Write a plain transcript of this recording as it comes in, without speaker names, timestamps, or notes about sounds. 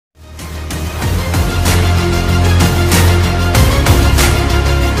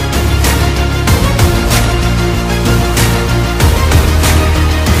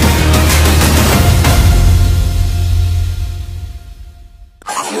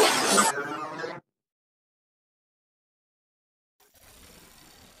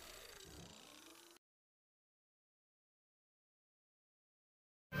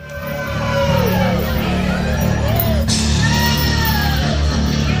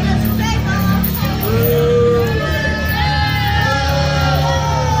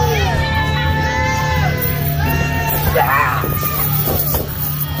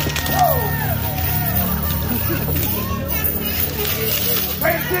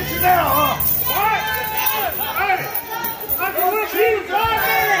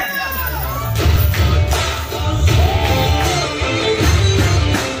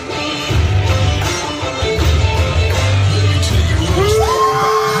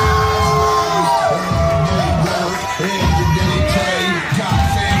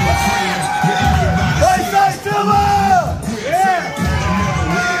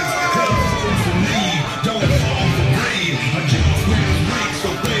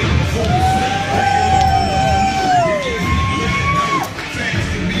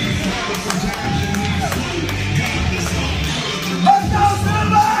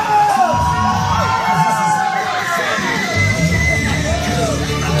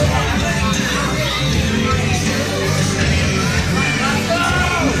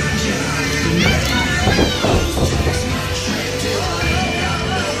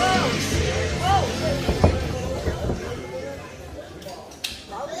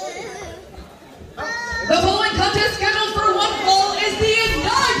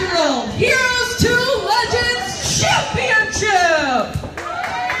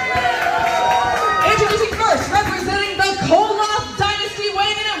Introducing first, representing the Koloff dynasty,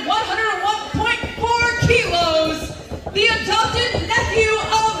 weighing in at 101.4 kilos, the adopted nephew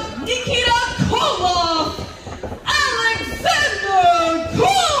of Nikita Koloff, Alexander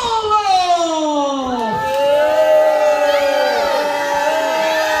Koloff!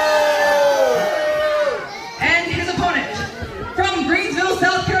 And his opponent, from Greensville,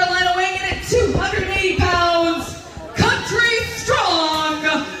 South Carolina, weighing in at 280 pounds, country strong,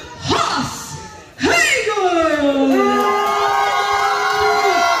 HOSS, Hagood!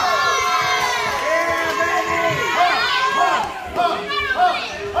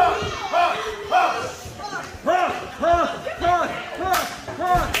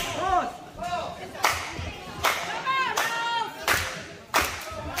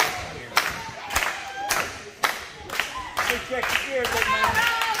 Check the gear, big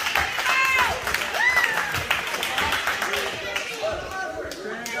man.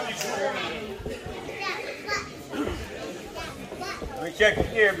 Let me check the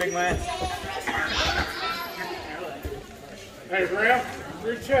gear, big man. Hey, Ralph,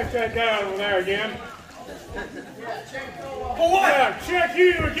 recheck that guy over there again. For what? Yeah, check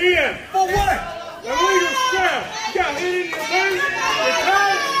you again. For what? Illegal stuff. You got hit in your boot, your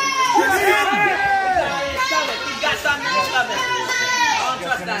tongue, your head. He's got something in his stomach. I don't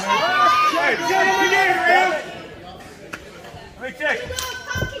trust that. Hey, check him again, Ralph. Let me check.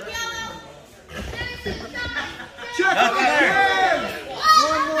 Check Nothing there.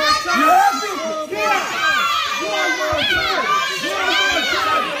 One more time. You happy? Yeah. One more time. One more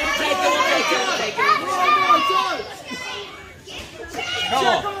time. Take it. One more time. Come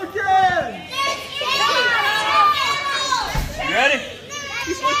Check on. him again. You ready?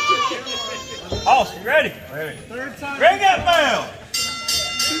 Hoss, you ready? Ready. Third time. Ring that bell.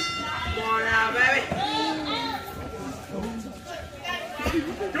 Come on now, baby.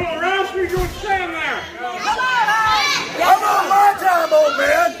 Go around, so you're going to stand there. I'm on my time, old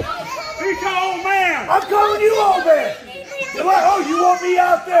man. He's an old man. I'm calling you old man. Oh, you want me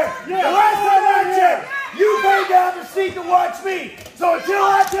out there? Yeah. The last time I checked, you paid to have a seat to watch me. So until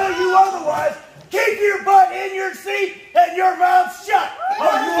I tell you otherwise, keep your butt in your seat and your mouth shut.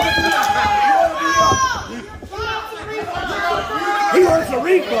 Oh, you want to be up? He wants a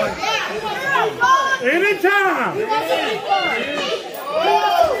refund. Anytime.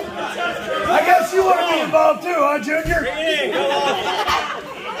 I guess you want to be involved too, huh, Junior? Hey, you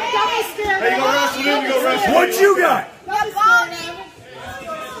gonna wrestle him? You gonna wrestle What you got? You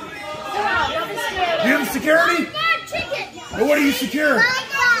You have security? Well, what are you securing?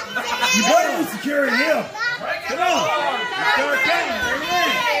 You better be securing him. Come on. Start counting. Bring it in.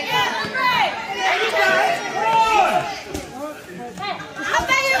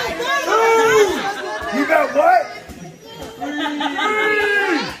 You got what?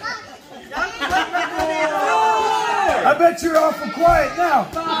 I bet you're awful quiet now.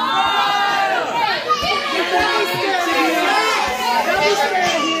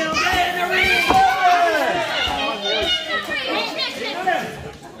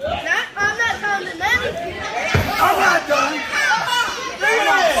 I'm not done.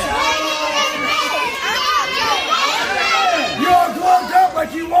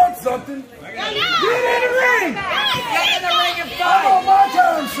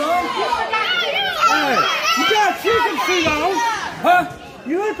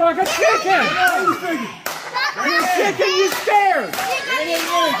 You look like a chicken. You're a chicken, you scared.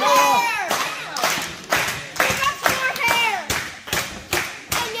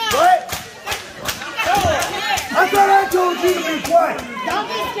 What? I thought I told you to be quiet. Don't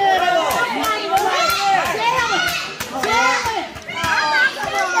be scared of it.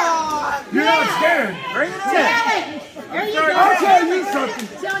 You're not scared. Bring it in. There you go. I'll tell you something.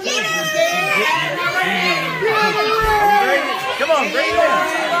 Come on, bring it in.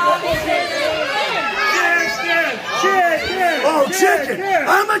 Chicken. Oh, chicken.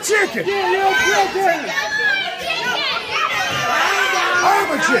 I'm a chicken. I'm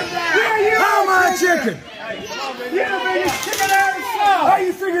a chicken. How am I a chicken? You're the biggest chicken I ever saw. How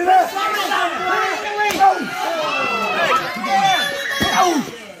you figure that?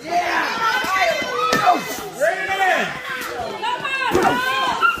 Bring it in.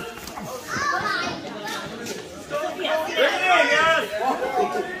 Bring it in, guys.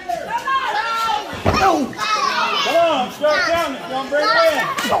 Come on, start counting. Come on, bring it in.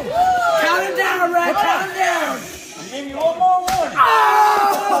 Count it down, Red. Count it down. I'll give you one more warning.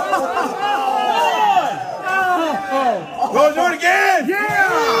 Go do it again. Yeah.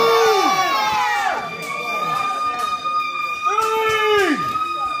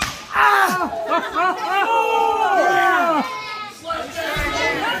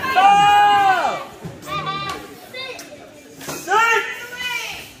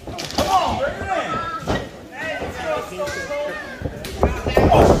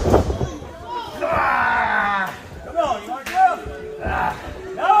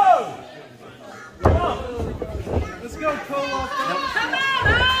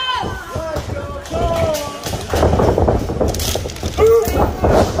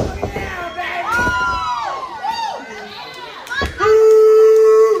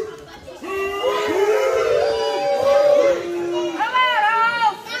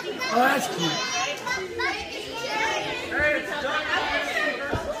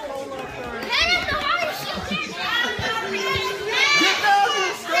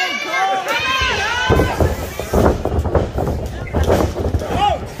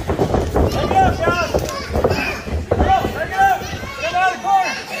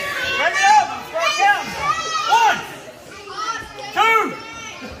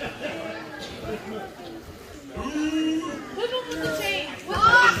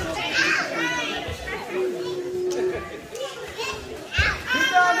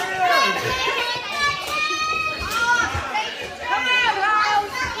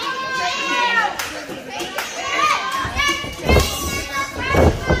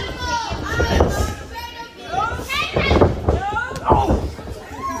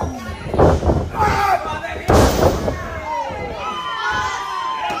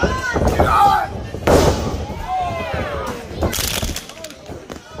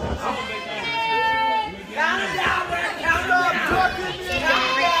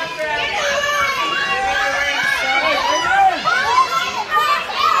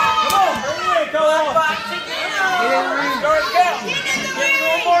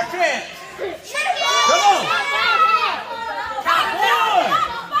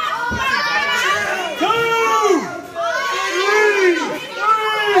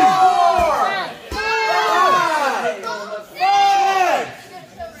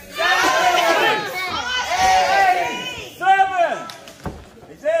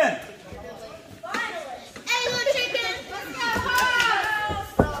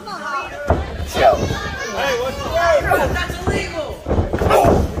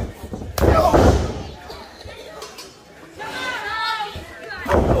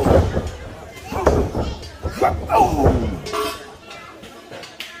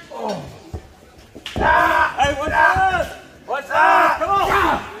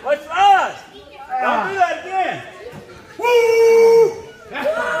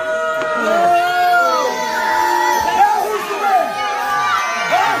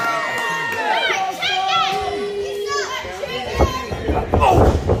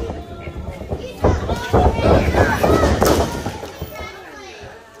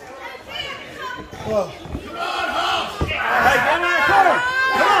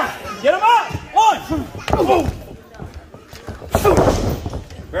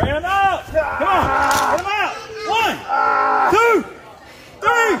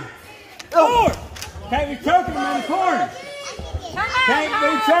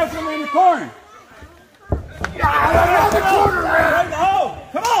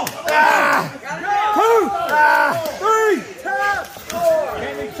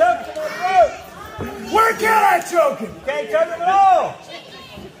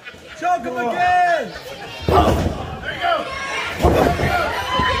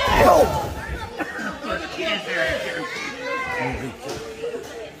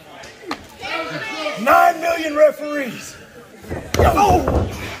 $9 million referees. Oh!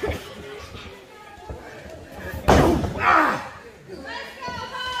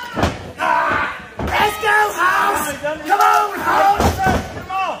 Let's go, House! Come on, House!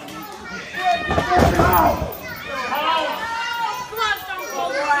 Come on!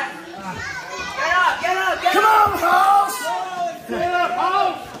 Get up! Come on, House! Get up,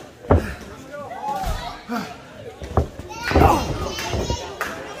 Hoss!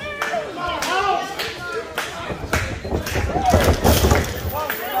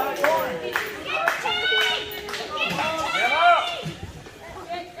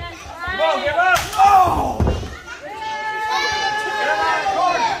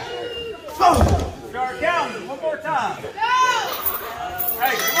 Start counting one more time.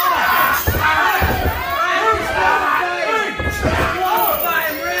 Hey, come on!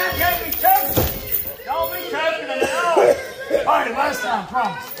 Don't be choking it out. All right, last time,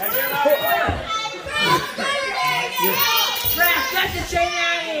 promise. Hey, get out of Ref, get the chain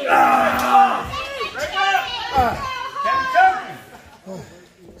out of here! Break up! Kevin choking.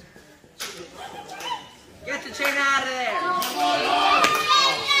 Get the chain out of there!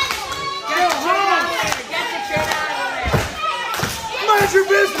 Get the chain out of there! Get the chain out of there! Mind your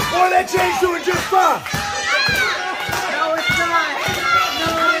business, boy. That chain's doing just fine. No, it's not!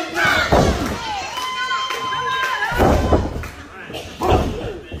 No, it's not!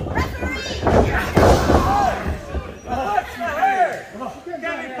 What's your hair?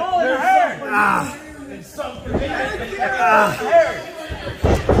 Got me pulling your hair. One,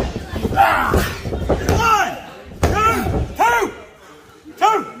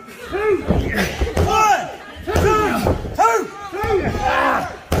 two, two, two, one, two, two,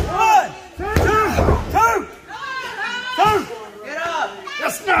 one, two, two, two. Get up!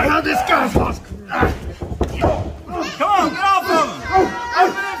 That's not how this goes, Hoss. Come on, get off of him.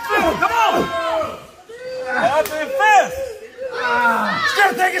 Open and fist. Come on. Open and fist.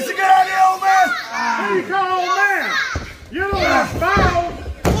 Still think it's a good idea, old man? Who you call old man? You don't have foul.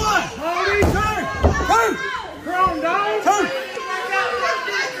 One, two, Crown dog. two.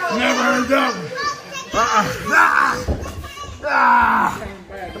 Never heard that one.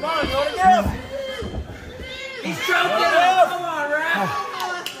 Come on, you want to get him? He's choking him! Come on, Ref!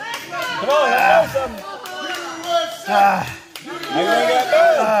 Come on, let's do something. How you gonna get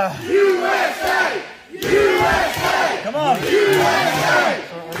that? USA! USA! Come on. USA!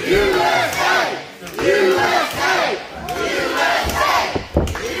 USA! USA! USA!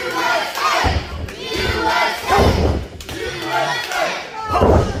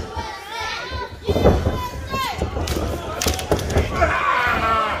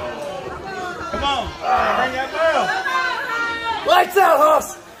 Come on, bring that bell. Lights out, Hoss.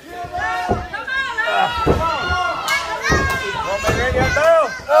 Come on. Want me to ring that bell?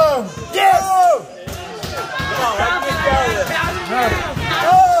 Oh, yes. Come on, let's get going.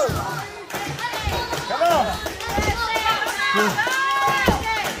 Oh. Come on.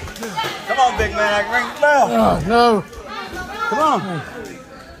 Come on, big man, I can ring the bell. Oh, no. Come on.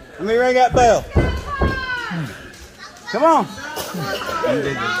 Let me ring that bell. Come on.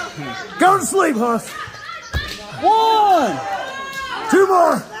 Go to sleep, Hoss. One. Two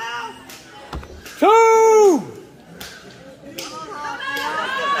more. Two.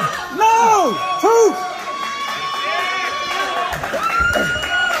 No. Two.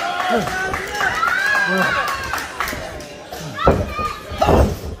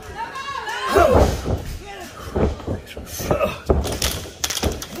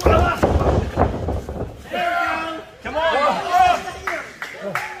 Come on.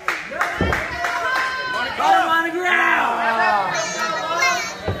 Got him on the ground!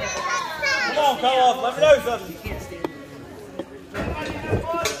 Come on, Koloff, let me know something.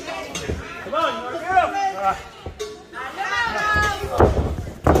 Come on, you want to get up?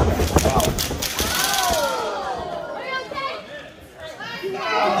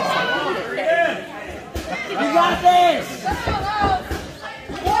 You got this!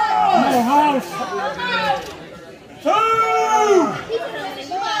 No, Hoss. Two!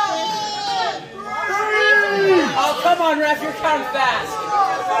 Oh, come on, Ref, you're counting fast!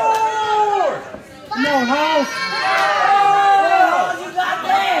 Four! No, Hoss. Oh, you got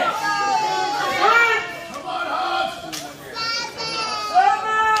this!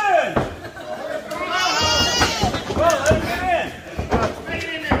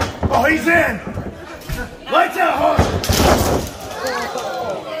 Oh, he's in. Lights out, Hoss.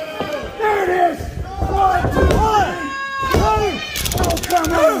 There it is. One, two, one. Oh,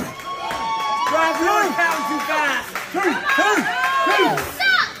 come on. Ref, you're counting too fast! Two.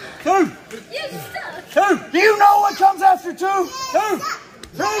 2. 2. Do you know what comes after 2? 2. 2.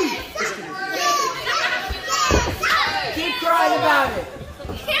 Keep crying about it.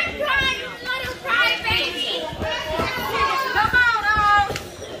 Keep crying, you little crybaby. Come on,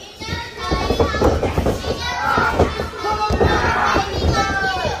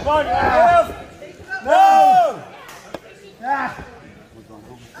 Come on, Jeff. No. Ah.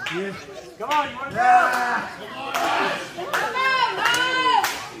 Yes. Come on, you want to go?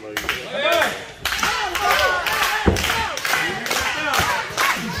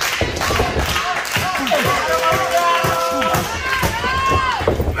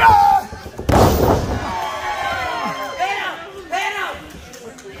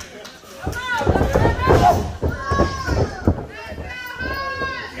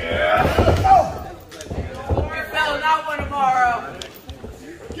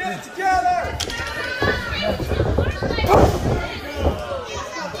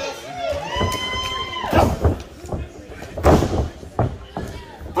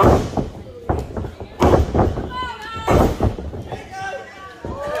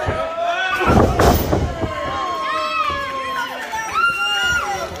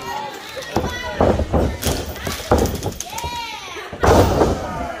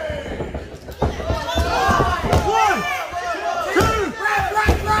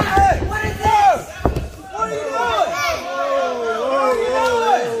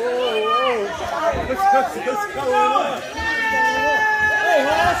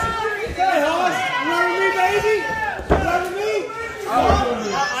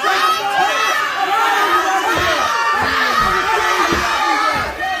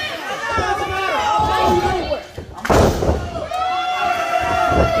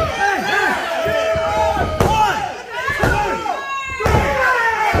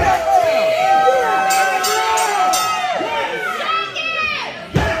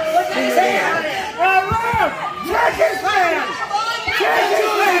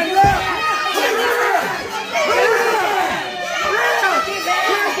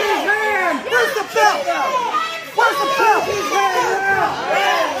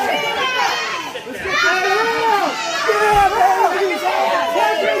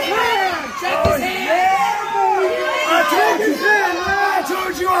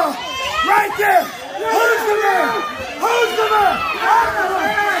 Right there! Who's the man? Who's the man?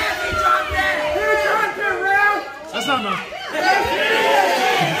 He dropped it, Ralph! That's not mine.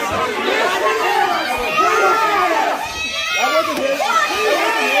 That wasn't his.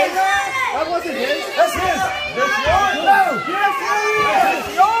 That wasn't his. That's his. That's yours? No. Yes, it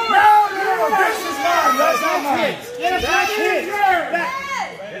is. Yours. No. This is mine. That's not mine. That's his.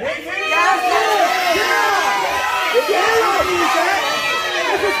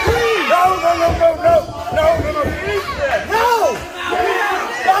 No, eat that. No!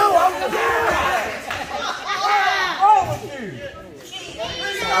 I'm wrong with you?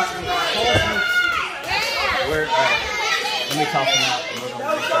 Let me talk him out.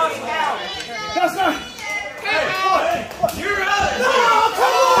 That's not. Hey, you're out. No,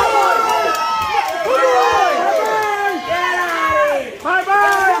 come on! Come on!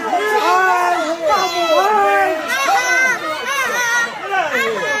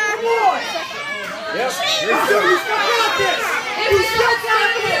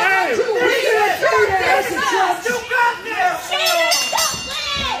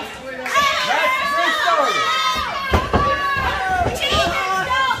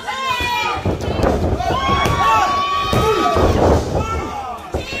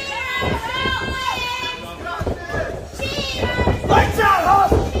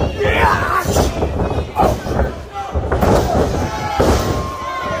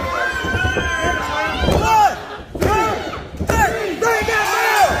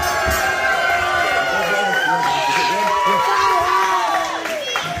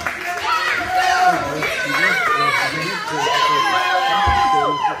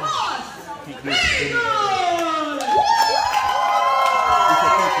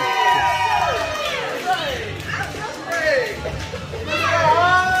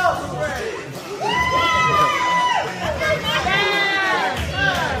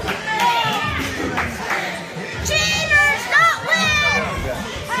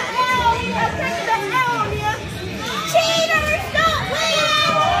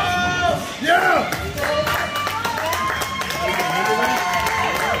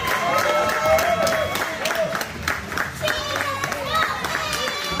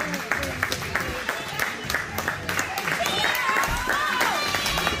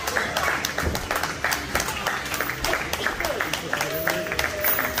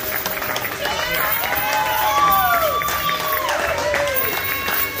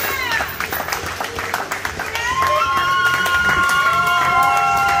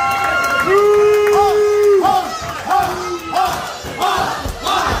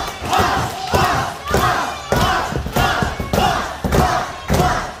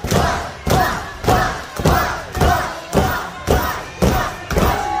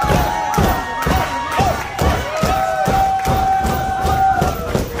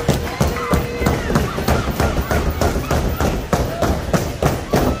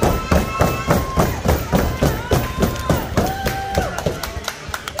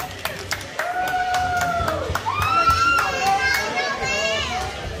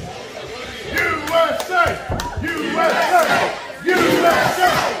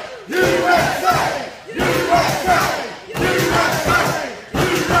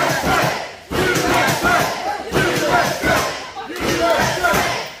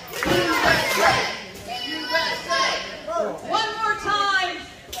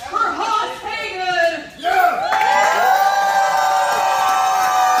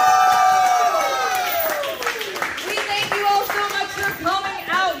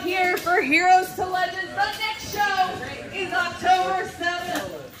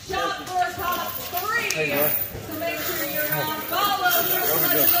 So make sure you're follow us on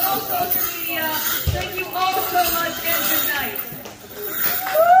all social media. Thank you all so much and good night.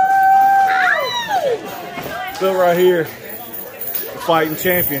 Still right here, the fighting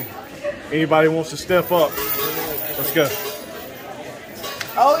champion. Anybody wants to step up? Let's go.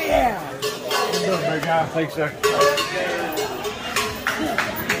 Oh yeah. What's up, big guy? Thanks, sir.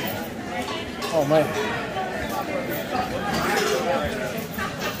 Oh man.